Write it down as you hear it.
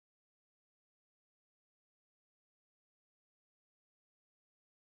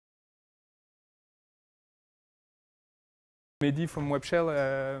Mehdi from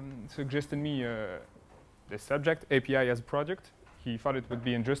WebShell suggested me the subject, API as a project. He thought it would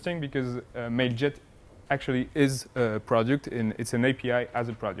be interesting because Mailjet actually is a project, and it's an API as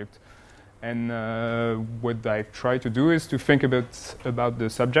a project. And what I try to do is to think about the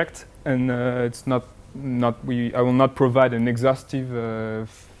subject, and it's I will not provide an exhaustive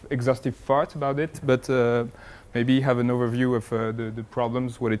thought about it, but maybe have an overview of the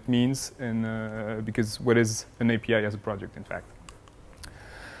problems, what it means, and because what is an API as a project, in fact.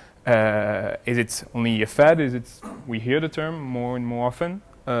 Is it only a fad? We hear the term more and more often,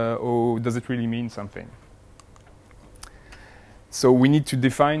 or does it really mean something? So we need to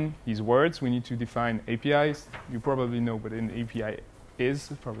define these words. We need to define APIs. You probably know what an API is,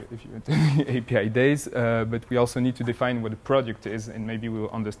 probably if you attend API days. But we also need to define what a project is, and maybe we'll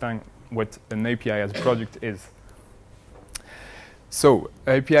understand what an API as a project is. So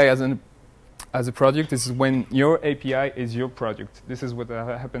API as a project is when your API is your project. This is what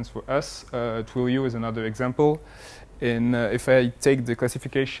happens for us. Twilio is another example. And if I take the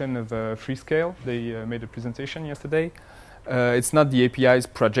classification of Freescale, they made a presentation yesterday. It's not the APIs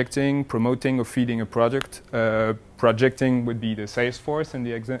projecting, promoting, or feeding a project. Projecting would be the Salesforce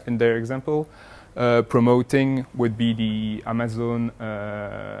in their example. Promoting would be the Amazon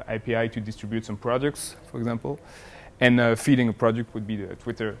API to distribute some products, for example. And feeding a project would be the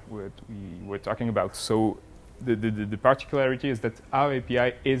Twitter, what we were talking about. So the particularity is that our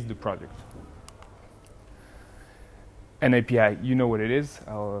API is the project. An API, you know what it is.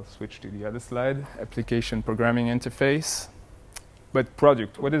 I'll switch to the other slide. Application Programming Interface. But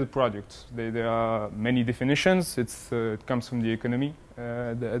project, what is a project? There are many definitions. It comes from the economy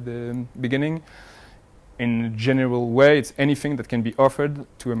at the beginning. In a general way, it's anything that can be offered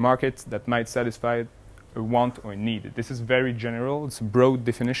to a market that might satisfy a want or a need. This is very general. It's a broad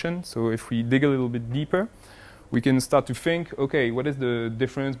definition. So if we dig a little bit deeper, we can start to think, okay, what is the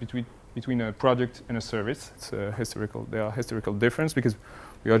difference between a project and a service? It's historical. There are historical differences because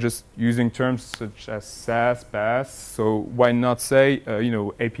we are just using terms such as SaaS, PaaS. So why not say,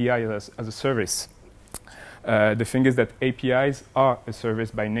 API as a service? The thing is that APIs are a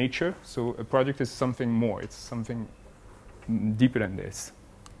service by nature. So a project is something more. It's something deeper than this.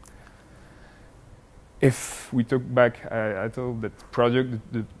 If we took back, I told that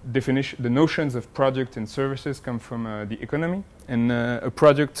the notions of project and services come from the economy. And a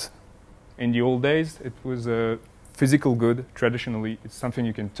project in the old days, it was a physical good. Traditionally, it's something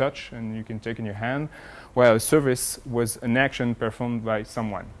you can touch and you can take in your hand, while a service was an action performed by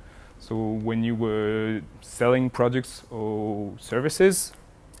someone. So when you were selling products or services,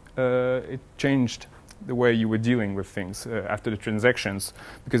 it changed the way you were dealing with things after the transactions.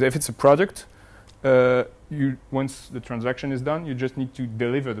 Because if it's a product, once the transaction is done, you just need to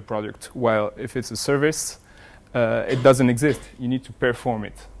deliver the product. While if it's a service, it doesn't exist. You need to perform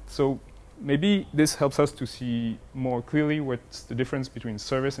it. So maybe this helps us to see more clearly what's the difference between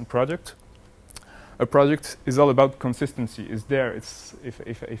service and project. A project is all about consistency. It's there. It's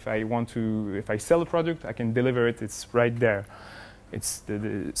if I sell a product, I can deliver it. It's right there. It's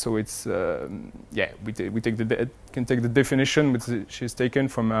we can take the definition, which is taken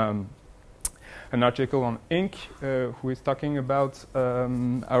from an article on Inc., who is talking about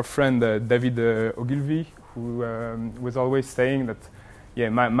our friend David Ogilvy, who was always saying that,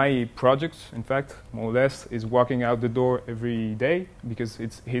 my project, in fact, more or less, is walking out the door every day because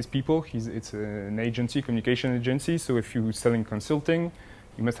it's his people. It's an agency, communication agency. So if you're selling consulting,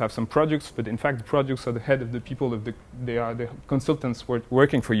 you must have some projects. But in fact, the projects are the head of the people. They are the consultants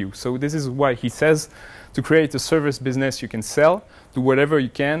working for you. So this is why he says, to create a service business you can sell, do whatever you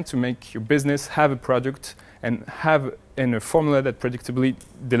can to make your business have a product and have a formula that predictably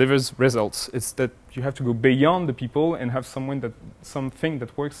delivers results. It's that you have to go beyond the people and have something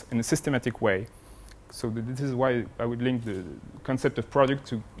that works in a systematic way. So this is why I would link the concept of product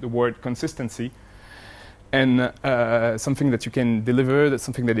to the word consistency, and something that you can deliver, that's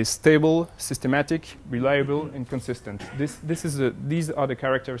something that is stable, systematic, reliable, and consistent. These are the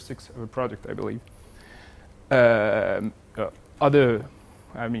characteristics of a product, I believe.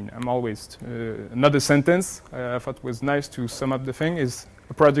 Another sentence I thought was nice to sum up the thing is,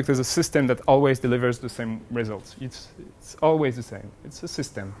 a project is a system that always delivers the same results. It's always the same. It's a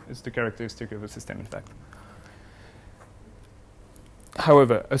system. It's the characteristic of a system, in fact.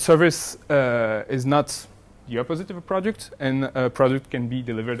 However, a service is not the opposite of a project, and a product can be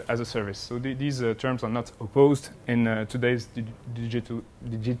delivered as a service. So these terms are not opposed in today's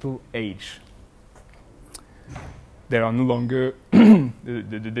digital age. There are no longer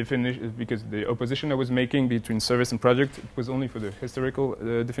the definition, because the opposition I was making between service and project, it was only for the historical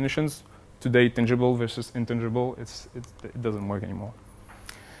definitions. today tangible versus intangible, it doesn't work anymore.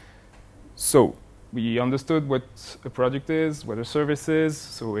 So we understood what a project is, what a service is.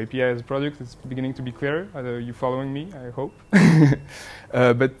 So API as a project is beginning to be clear. Are you following me? I hope.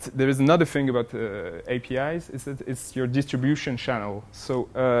 But there is another thing about APIs, is that it's your distribution channel. So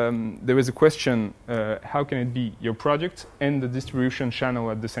there is a question, how can it be your project and the distribution channel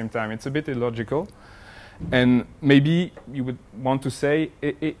at the same time? It's a bit illogical. And maybe you would want to say,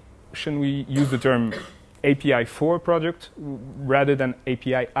 shouldn't we use the term API for a project rather than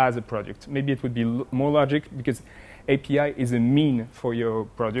API as a project? Maybe it would be more logic, because API is a mean for your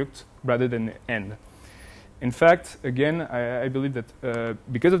project rather than an end. In fact, again, I believe that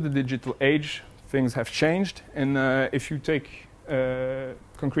because of the digital age, things have changed. And if you take a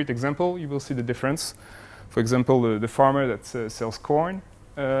concrete example, you will see the difference. For example, the farmer that sells corn,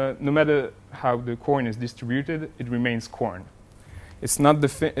 no matter how the corn is distributed, it remains corn. It's not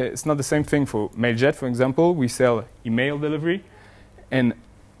the same thing for Mailjet, for example. We sell email delivery, and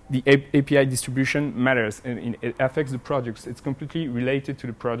the API distribution matters, and it affects the projects. It's completely related to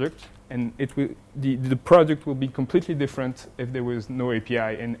the project, and the project will be completely different if there was no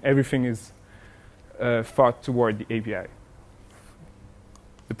API, and everything is thought toward the API.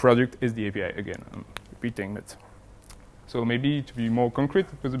 The project is the API. Again, I'm repeating that. So maybe to be more concrete,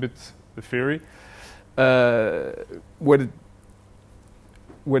 it was a bit the theory.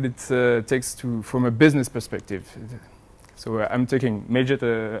 What it takes to, from a business perspective. So I'm taking Mailjet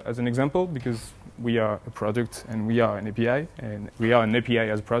as an example, because we are a product and we are an API, and we are an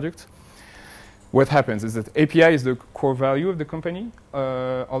API as a product. What happens is that API is the core value of the company.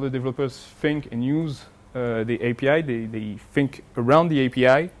 All the developers think and use the API. They think around the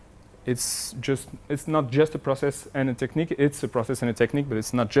API. It's not just a process and a technique. It's a process and a technique, but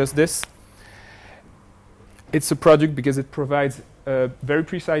it's not just this. It's a project because it provides a very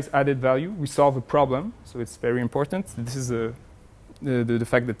precise added value. We solve a problem, so it's very important. This is the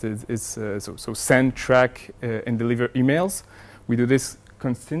fact that it's so send, track, and deliver emails. We do this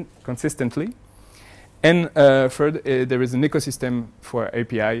consistently. And third, there is an ecosystem for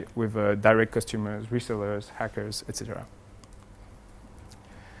API with direct customers, resellers, hackers, etc.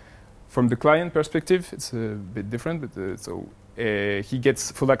 From the client perspective, it's a bit different, but he gets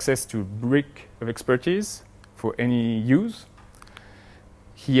full access to brick of expertise for any use.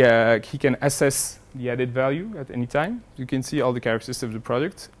 He can assess the added value at any time. You can see all the characteristics of the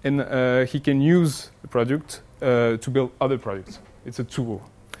product. And he can use the product to build other products. It's a tool.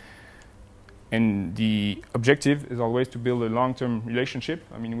 And the objective is always to build a long-term relationship.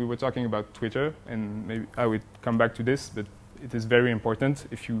 I mean, we were talking about Twitter, and maybe I would come back to this, but it is very important,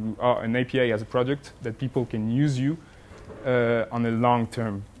 if you are an API as a project, that people can use you on a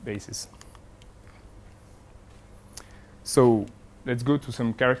long-term basis. So let's go to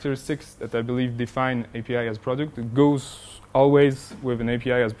some characteristics that I believe define API as product. It goes always with an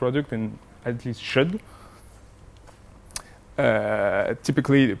API as product, and at least should.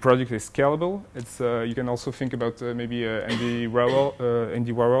 Typically, the project is scalable. It's you can also think about maybe Andy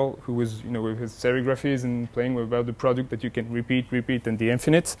Warhol, who was with his serigraphies and playing about the product that you can repeat, and the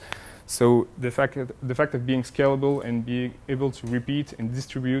infinite. So the fact of being scalable and being able to repeat and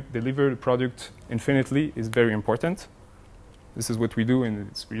distribute, deliver the product infinitely is very important. This is what we do, and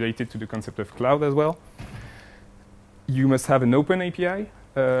it's related to the concept of cloud as well. You must have an open API.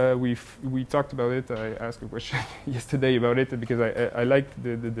 We talked about it. I asked a question yesterday about it because I like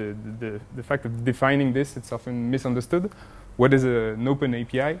the fact of defining this. It's often misunderstood. What is an open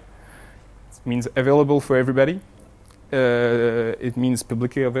API? It means available for everybody. It means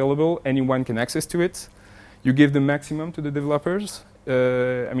publicly available. Anyone can access to it. You give the maximum to the developers.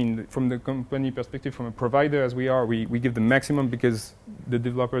 I mean, from the company perspective, from a provider as we are, we give the maximum because the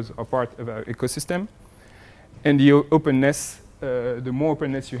developers are part of our ecosystem. And the openness, the more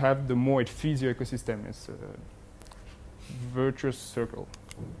openness you have, the more it feeds your ecosystem. It's a virtuous circle.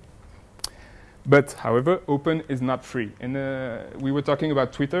 But, however, open is not free. And we were talking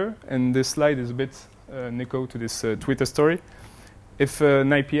about Twitter, and this slide is a bit an echo to this Twitter story. If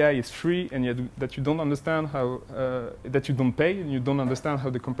an API is free and that you don't understand how, that you don't pay, and you don't understand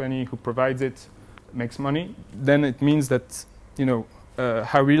how the company who provides it makes money, then it means that,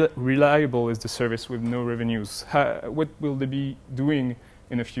 how reliable is the service with no revenues? What will they be doing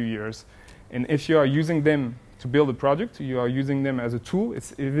in a few years? And if you are using them to build a project, you are using them as a tool.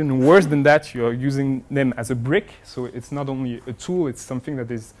 It's even worse than that. You are using them as a brick. So it's not only a tool, it's something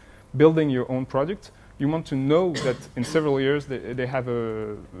that is building your own project. You want to know that in several years they have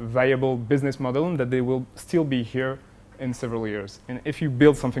a viable business model and that they will still be here in several years. And if you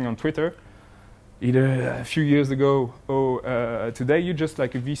build something on Twitter, either a few years ago or today, you're just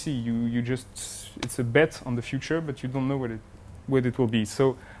like a VC. You just, it's a bet on the future, but you don't know what it will be.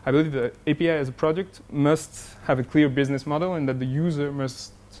 So I believe the API as a product must have a clear business model, and that the user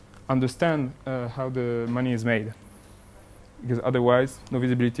must understand how the money is made, because otherwise, no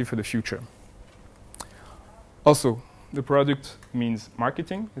visibility for the future. Also, the product means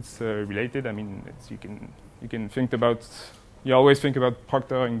marketing. It's related. I mean, you can think about. You always think about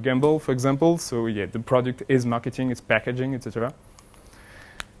Procter & Gamble, for example. So yeah, the product is marketing, it's packaging, etc.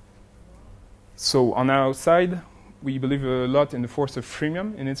 So on our side, we believe a lot in the force of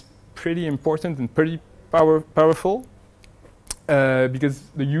freemium, and it's pretty important and pretty powerful because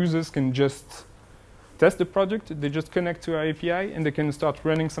the users can just test the product. They just connect to our API, and they can start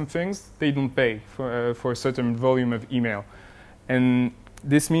running some things. They don't pay for a certain volume of email, and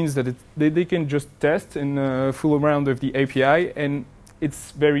this means that they can just test and fool around with the API, and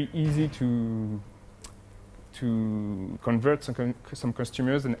it's very easy to convert some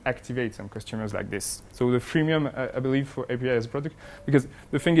customers and activate some customers like this. So the freemium, I believe, for API as a product, because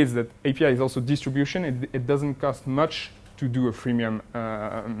the thing is that API is also distribution. It doesn't cost much to do a freemium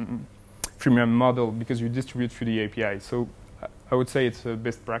model because you distribute through the API. So I would say it's a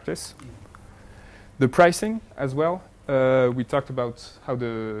best practice. The pricing as well. We talked about how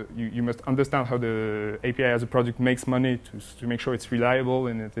you must understand how the API as a product makes money to make sure it's reliable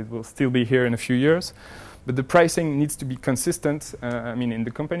and that it will still be here in a few years. But the pricing needs to be consistent. I mean, in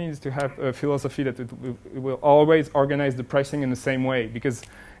the company is to have a philosophy that it will always organize the pricing in the same way, because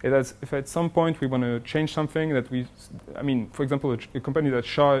if at some point we want to change something I mean, for example, a company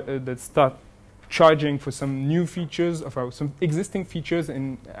that start charging for some new features of some existing features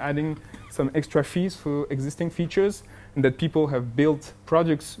and adding some extra fees for existing features, and that people have built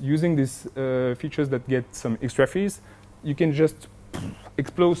projects using these features that get some extra fees, you can just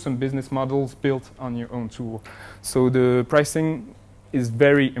explode some business models built on your own tool. So the pricing is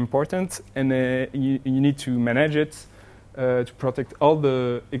very important, and you need to manage it to protect all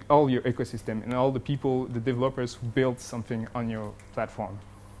your ecosystem and all the people, the developers who build something on your platform.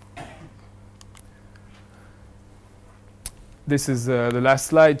 This is the last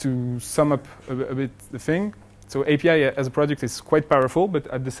slide to sum up a bit the thing. So API as a project is quite powerful, but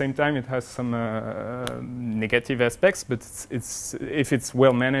at the same time it has some negative aspects. But if it's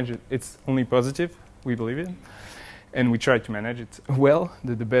well managed, it's only positive. We believe it, and we try to manage it well,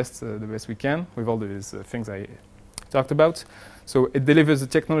 the best we can, with all these things I talked about. So it delivers a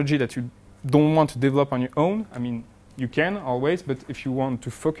technology that you don't want to develop on your own. I mean, you can always, but if you want to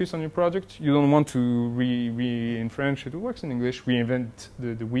focus on your project, you don't want to in French it works in English, reinvent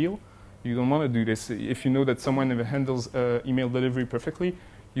the wheel. You don't want to do this. If you know that someone handles email delivery perfectly,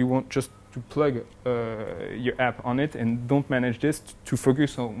 you want just to plug your app on it and don't manage this to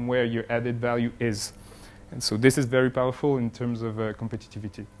focus on where your added value is. And so this is very powerful in terms of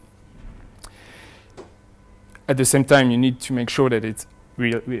competitivity. At the same time, you need to make sure that it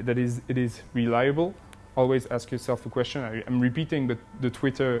is reliable. Always ask yourself a question. I'm repeating, but the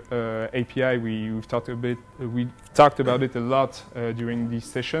Twitter API, we've talked about it a lot during these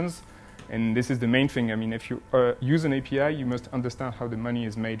sessions. And this is the main thing. I mean, if you use an API, you must understand how the money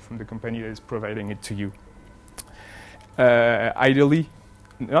is made from the company that is providing it to you. Ideally,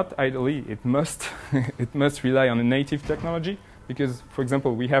 not ideally, it must it must rely on a native technology, because, for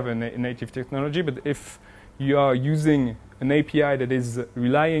example, we have a native technology, but if you are using an API that is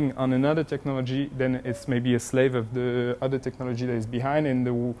relying on another technology, then it's maybe a slave of the other technology that is behind, and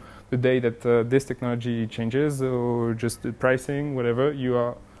the day that this technology changes, or just the pricing, whatever,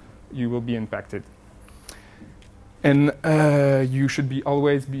 you will be impacted. And you should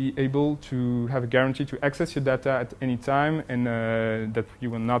always be able to have a guarantee to access your data at any time, and that you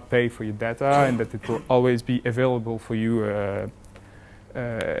will not pay for your data, and that it will always be available for you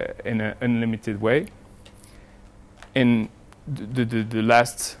in an unlimited way. And the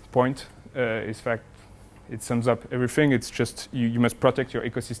last point is fact. It sums up everything. It's just you must protect your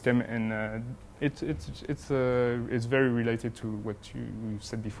ecosystem, and it's very related to what you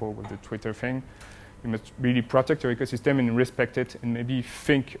said before with the Twitter thing. You must really protect your ecosystem and respect it, and maybe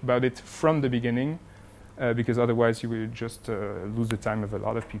think about it from the beginning, because otherwise you will just lose the time of a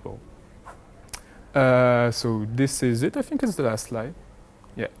lot of people. So this is it. I think it's the last slide.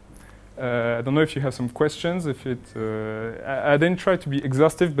 Yeah. I don't know if you have some questions. If I didn't try to be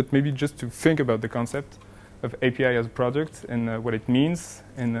exhaustive, but maybe just to think about the concept of API as a product and what it means,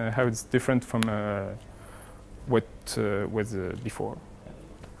 and how it's different from what was before.